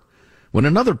door. When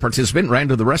another participant ran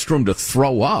to the restroom to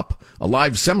throw up,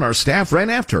 Alive seminar staff ran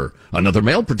after her. Another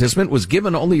male participant was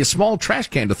given only a small trash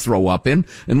can to throw up in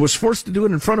and was forced to do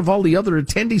it in front of all the other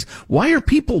attendees. Why are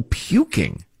people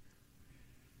puking?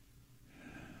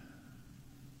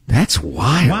 That's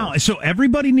wild. Wow, so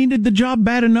everybody needed the job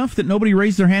bad enough that nobody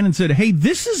raised their hand and said, hey,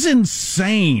 this is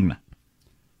insane.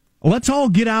 Let's all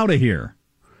get out of here.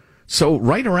 So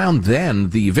right around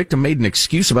then, the victim made an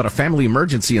excuse about a family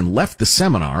emergency and left the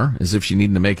seminar, as if she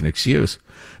needed to make an excuse.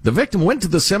 The victim went to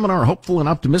the seminar hopeful and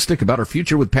optimistic about her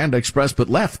future with Panda Express, but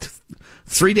left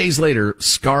 3 days later,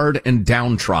 scarred and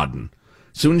downtrodden.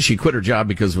 Soon she quit her job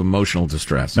because of emotional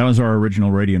distress. That was our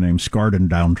original radio name, Scarred and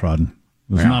Downtrodden.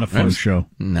 It was not a fun show.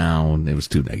 No, it was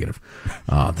too negative.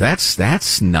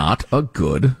 That's not a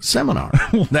good seminar.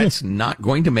 That's not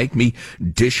going to make me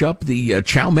dish up the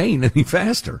chow mein any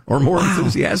faster or more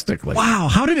enthusiastically. Wow,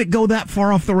 how did it go that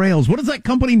far off the rails? What does that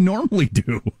company normally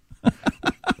do?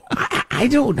 I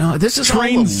don't know. This is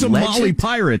train Somali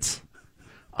pirates.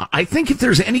 I think if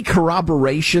there's any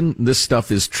corroboration, this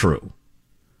stuff is true.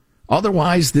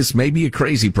 Otherwise, this may be a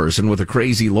crazy person with a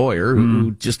crazy lawyer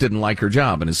who just didn't like her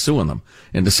job and is suing them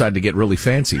and decided to get really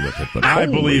fancy with it. But I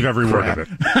believe every word of it.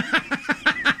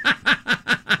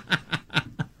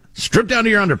 Strip down to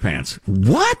your underpants.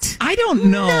 What? I don't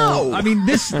know. No. I mean,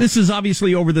 this is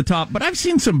obviously over the top, but I've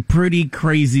seen some pretty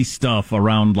crazy stuff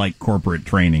around like corporate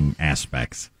training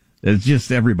aspects. It's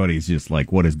just everybody's just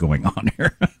like, what is going on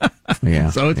here?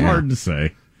 Yeah. So it's hard to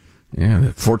say. Yeah,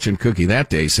 the fortune cookie that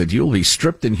day said, you'll be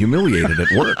stripped and humiliated at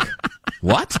work.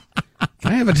 What?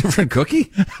 Can I have a different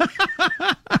cookie?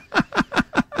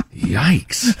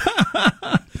 Yikes.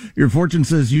 Your fortune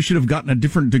says you should have gotten a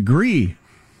different degree.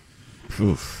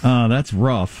 That's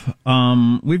rough.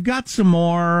 We've got some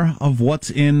more of what's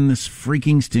in this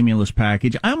freaking stimulus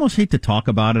package. I almost hate to talk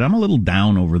about it. I'm a little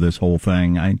down over this whole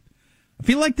thing. I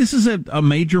feel like this is a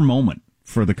major moment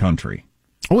for the country.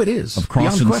 Oh, it is. Of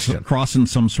crossing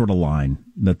some sort of line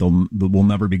that will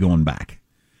never be going back.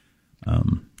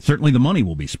 Certainly the money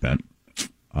will be spent.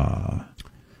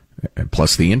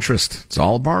 Plus the interest. It's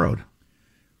all borrowed.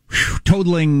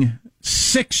 Totaling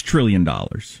 $6 trillion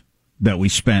that we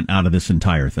spent out of this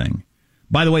entire thing.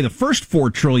 By the way, the first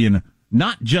 $4 trillion,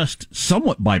 not just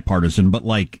somewhat bipartisan, but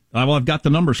I've got the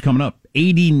numbers coming up.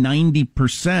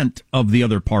 80-90% of the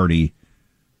other party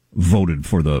voted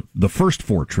for the first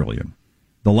 $4 trillion.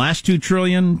 The last $2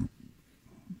 trillion,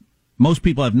 most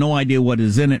people have no idea what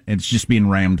is in it. It's just being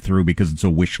rammed through because it's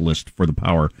a wish list for the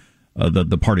power,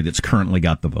 the party that's currently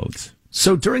got the votes.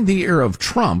 So during the era of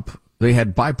Trump, they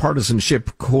had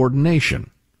bipartisanship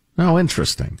coordination. Oh,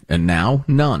 interesting. And now,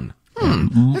 none.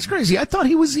 That's crazy. I thought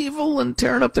he was evil and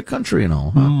tearing up the country and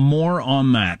all. Huh? More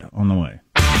on that on the way.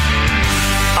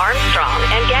 Armstrong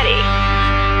and Getty.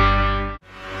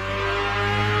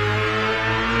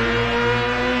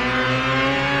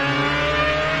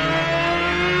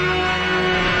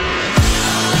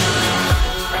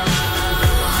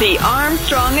 The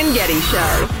Armstrong and Getty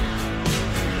Show.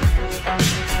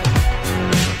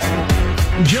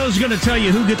 Joe's going to tell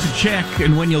you who gets a check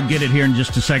and when you'll get it here in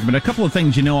just a second. But a couple of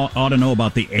things ought to know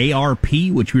about the ARP,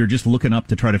 which we were just looking up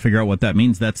to try to figure out what that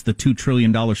means. That's the $2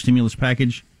 trillion stimulus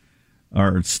package,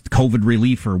 or it's COVID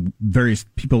relief for various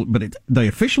people. But the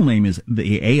official name is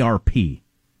the ARP.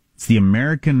 It's the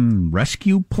American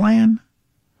Rescue Plan.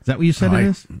 Is that what you said it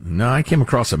is? No, I came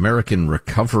across American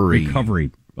Recovery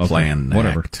Plan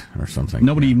whatever. Act or something.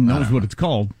 Nobody even knows what it's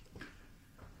called.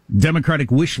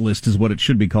 Democratic wish list is what it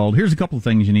should be called. Here's a couple of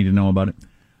things you need to know about it.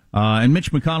 And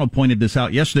Mitch McConnell pointed this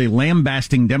out yesterday,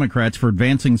 lambasting Democrats for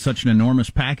advancing such an enormous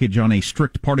package on a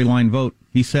strict party line vote.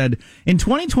 He said, in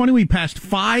 2020, we passed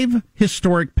 5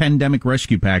 historic pandemic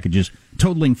rescue packages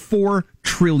totaling $4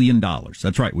 trillion.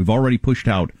 That's right. We've already pushed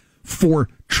out $4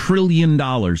 trillion in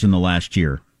the last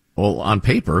year. Well, on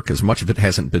paper, because much of it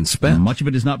hasn't been spent. Much of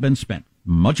it has not been spent.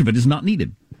 Much of it is not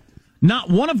needed.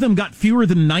 Not one of them got fewer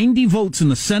than 90 votes in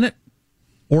the Senate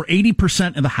or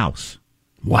 80% of the House.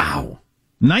 Wow.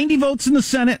 90 votes in the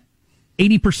Senate,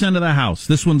 80% of the House.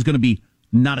 This one's going to be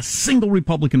not a single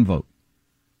Republican vote.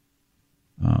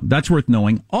 That's worth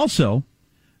knowing. Also,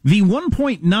 the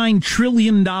 $1.9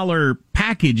 trillion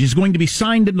package is going to be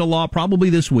signed into law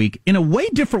probably this week in a way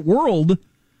different world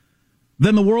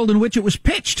than the world in which it was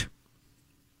pitched.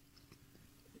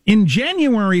 In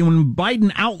January, when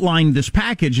Biden outlined this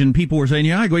package and people were saying,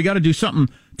 yeah, we got to do something,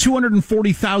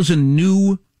 240,000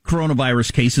 new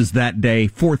coronavirus cases that day,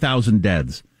 4,000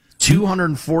 deaths.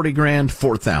 240 grand,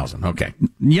 4,000. Okay.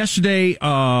 Yesterday,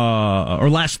 or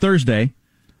last Thursday, it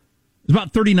was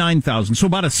about 39,000. So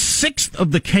about a sixth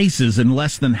of the cases and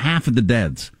less than half of the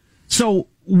deaths. So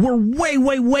we're way,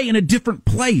 way, way in a different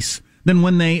place than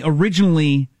when they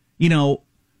originally,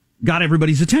 got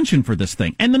everybody's attention for this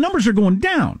thing. And the numbers are going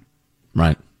down.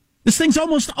 Right. This thing's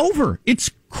almost over.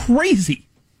 It's crazy.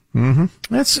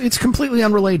 Mm-hmm. It's completely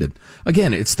unrelated.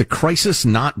 Again, it's the crisis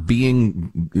not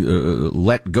being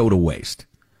let go to waste.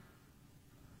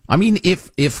 I mean,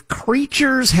 if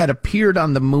creatures had appeared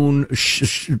on the moon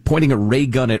pointing a ray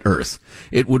gun at Earth,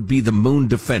 it would be the Moon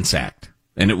Defense Act.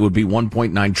 And it would be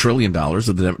 $1.9 trillion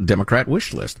of the Democrat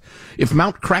wish list. If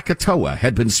Mount Krakatoa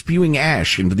had been spewing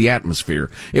ash into the atmosphere,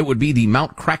 it would be the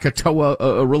Mount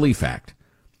Krakatoa Relief Act.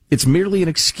 It's merely an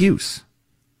excuse.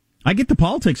 I get the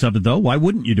politics of it, though. Why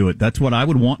wouldn't you do it? That's what I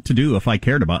would want to do if I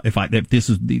cared about. If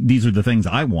these are the things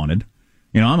I wanted.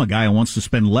 I'm a guy who wants to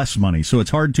spend less money, so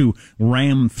it's hard to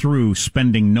ram through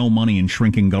spending no money and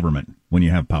shrinking government when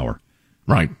you have power.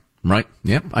 Right.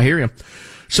 Yep, I hear you.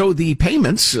 So the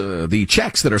payments, the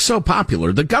checks that are so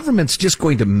popular, the government's just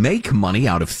going to make money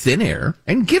out of thin air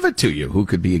and give it to you. Who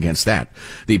could be against that?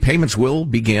 The payments will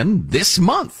begin this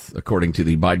month, according to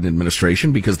the Biden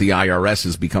administration, because the IRS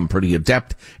has become pretty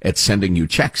adept at sending you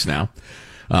checks now.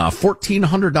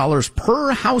 $1,400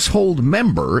 per household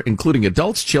member, including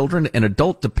adults, children, and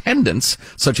adult dependents,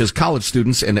 such as college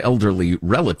students and elderly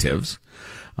relatives.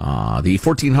 The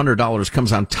 $1,400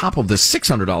 comes on top of the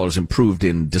 $600 improved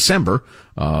in December,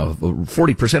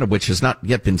 40% of which has not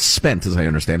yet been spent, as I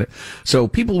understand it. So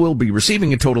people will be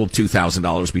receiving a total of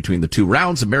 $2,000 between the two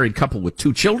rounds. A married couple with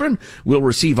 2 children will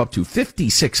receive up to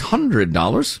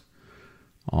 $5,600.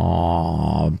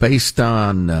 Based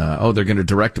on, they're going to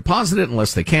direct deposit it.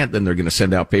 Unless they can't, then they're going to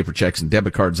send out paper checks and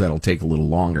debit cards. That'll take a little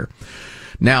longer.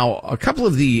 Now, a couple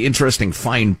of the interesting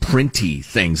fine printy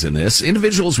things in this.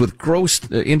 Individuals with gross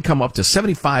income up to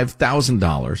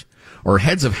 $75,000 or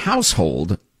heads of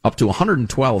household up to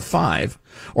 $112,500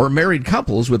 or married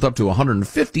couples with up to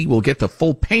 $150,000 will get the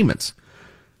full payments.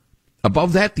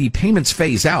 Above that, the payments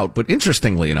phase out, but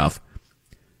interestingly enough,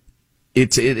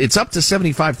 it's up to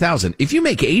 $75,000. If you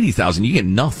make $80,000, you get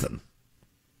nothing.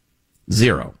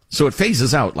 Zero. So it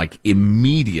phases out like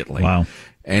immediately. Wow.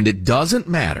 And it doesn't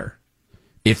matter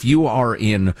if you are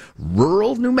in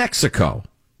rural New Mexico,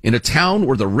 in a town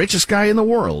where the richest guy in the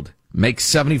world makes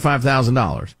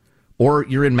 $75,000, or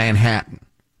you're in Manhattan,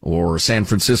 or San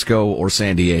Francisco, or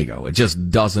San Diego. It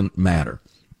just doesn't matter.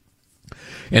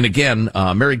 And again,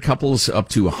 married couples up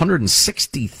to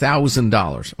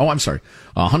 $160,000. Oh, I'm sorry.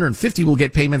 $150,000 will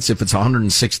get payments. If it's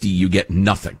 $160,000, you get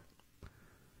nothing.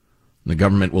 The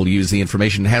government will use the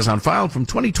information it has on file from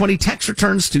 2020 tax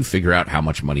returns to figure out how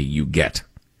much money you get.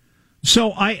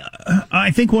 So I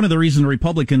think one of the reasons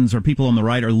Republicans or people on the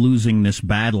right are losing this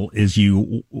battle is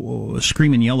you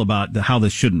scream and yell about how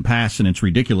this shouldn't pass and it's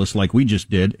ridiculous like we just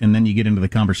did, and then you get into the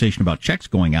conversation about checks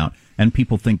going out, and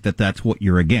people think that that's what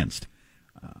you're against.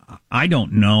 I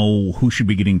don't know who should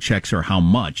be getting checks or how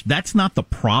much. That's not the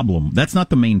problem. That's not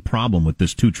the main problem with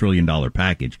this $2 trillion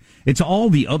package. It's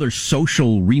all the other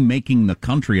social remaking the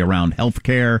country around health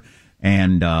care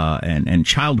and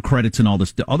child credits and all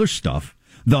this other stuff.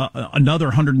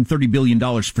 Another $130 billion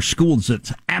for schools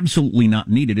that's absolutely not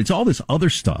needed. It's all this other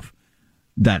stuff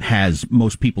that has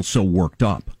most people so worked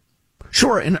up.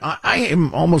 Sure, and I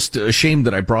am almost ashamed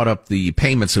that I brought up the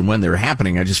payments and when they're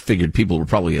happening. I just figured people were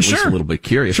probably at least a little bit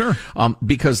curious. Sure.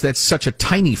 Because that's such a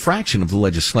tiny fraction of the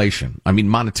legislation. I mean,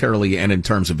 monetarily and in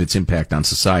terms of its impact on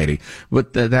society.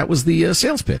 But that was the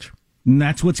sales pitch. And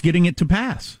that's what's getting it to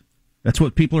pass. That's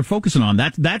what people are focusing on.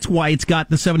 That's why it's got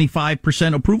the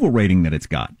 75% approval rating that it's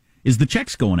got, is the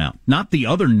checks going out, not the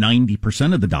other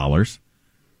 90% of the dollars.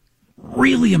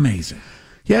 Really amazing.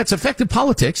 Yeah, it's affected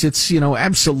politics. It's,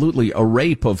 absolutely a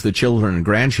rape of the children and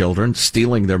grandchildren,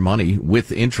 stealing their money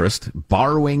with interest,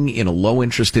 borrowing in a low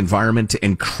interest environment,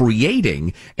 and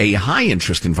creating a high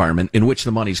interest environment in which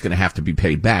the money's going to have to be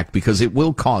paid back because it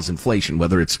will cause inflation,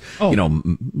 whether it's, a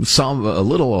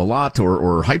little, a lot,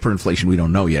 or hyperinflation. We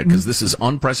don't know yet because this is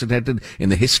unprecedented in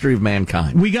the history of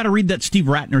mankind. We got to read that Steve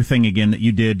Ratner thing again that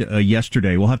you did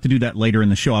yesterday. We'll have to do that later in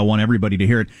the show. I want everybody to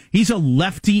hear it. He's a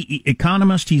lefty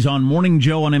economist. He's on Morning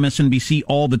Joe on MSNBC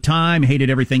all the time,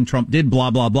 hated everything Trump did, blah,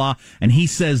 blah, blah. And he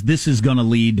says this is going to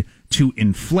lead to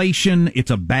inflation. It's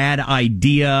a bad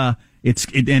idea.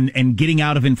 And getting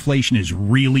out of inflation is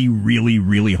really, really,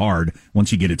 really hard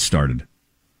once you get it started.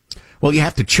 Well, you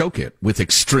have to choke it with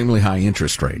extremely high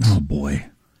interest rates. Oh, boy.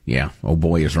 Yeah. Oh,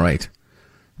 boy is right.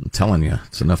 I'm telling you,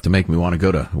 it's enough to make me want to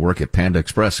go to work at Panda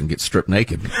Express and get stripped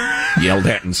naked, yelled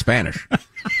at in Spanish.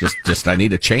 Just, I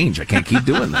need a change. I can't keep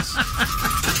doing this.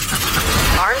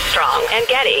 Armstrong and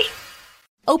Getty.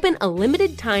 Open a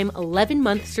limited-time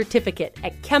 11-month certificate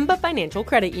at Kemba Financial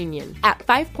Credit Union. At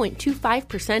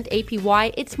 5.25%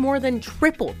 APY, it's more than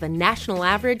triple the national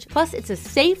average, plus it's a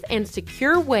safe and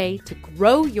secure way to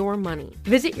grow your money.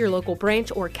 Visit your local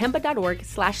branch or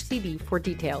kemba.org/CD for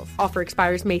details. Offer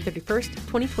expires May 31st,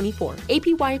 2024.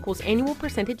 APY equals annual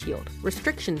percentage yield.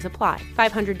 Restrictions apply.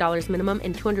 $500 minimum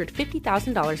and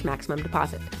 $250,000 maximum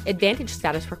deposit. Advantage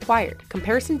status required.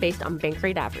 Comparison based on bank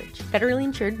rate average. Federally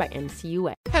insured by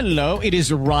NCUA. Hello, it is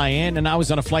Ryan, and I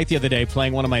was on a flight the other day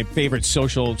playing one of my favorite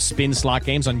social spin slot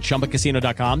games on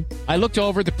ChumbaCasino.com. I looked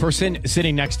over at the person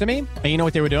sitting next to me, and you know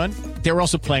what they were doing? They were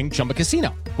also playing Chumba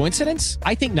Casino. Coincidence?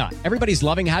 I think not. Everybody's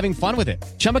loving having fun with it.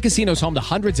 Chumba Casino is home to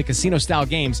hundreds of casino-style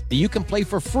games that you can play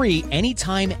for free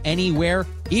anytime, anywhere,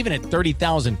 even at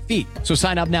 30,000 feet. So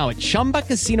sign up now at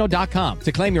ChumbaCasino.com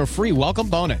to claim your free welcome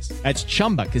bonus. That's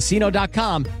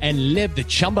ChumbaCasino.com and live the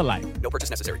Chumba life. No purchase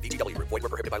necessary. VGW. Void where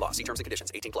prohibited by law. See terms and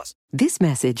conditions. 18+. This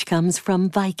message comes from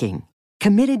Viking,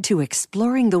 committed to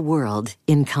exploring the world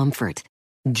in comfort.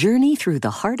 Journey through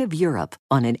the heart of Europe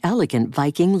on an elegant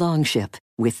Viking longship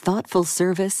with thoughtful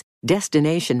service,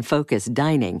 destination-focused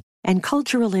dining, and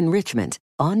cultural enrichment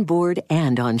on board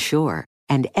and on shore.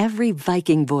 And every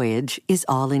Viking voyage is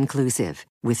all-inclusive,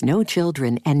 with no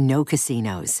children and no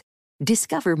casinos.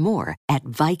 Discover more at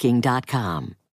Viking.com.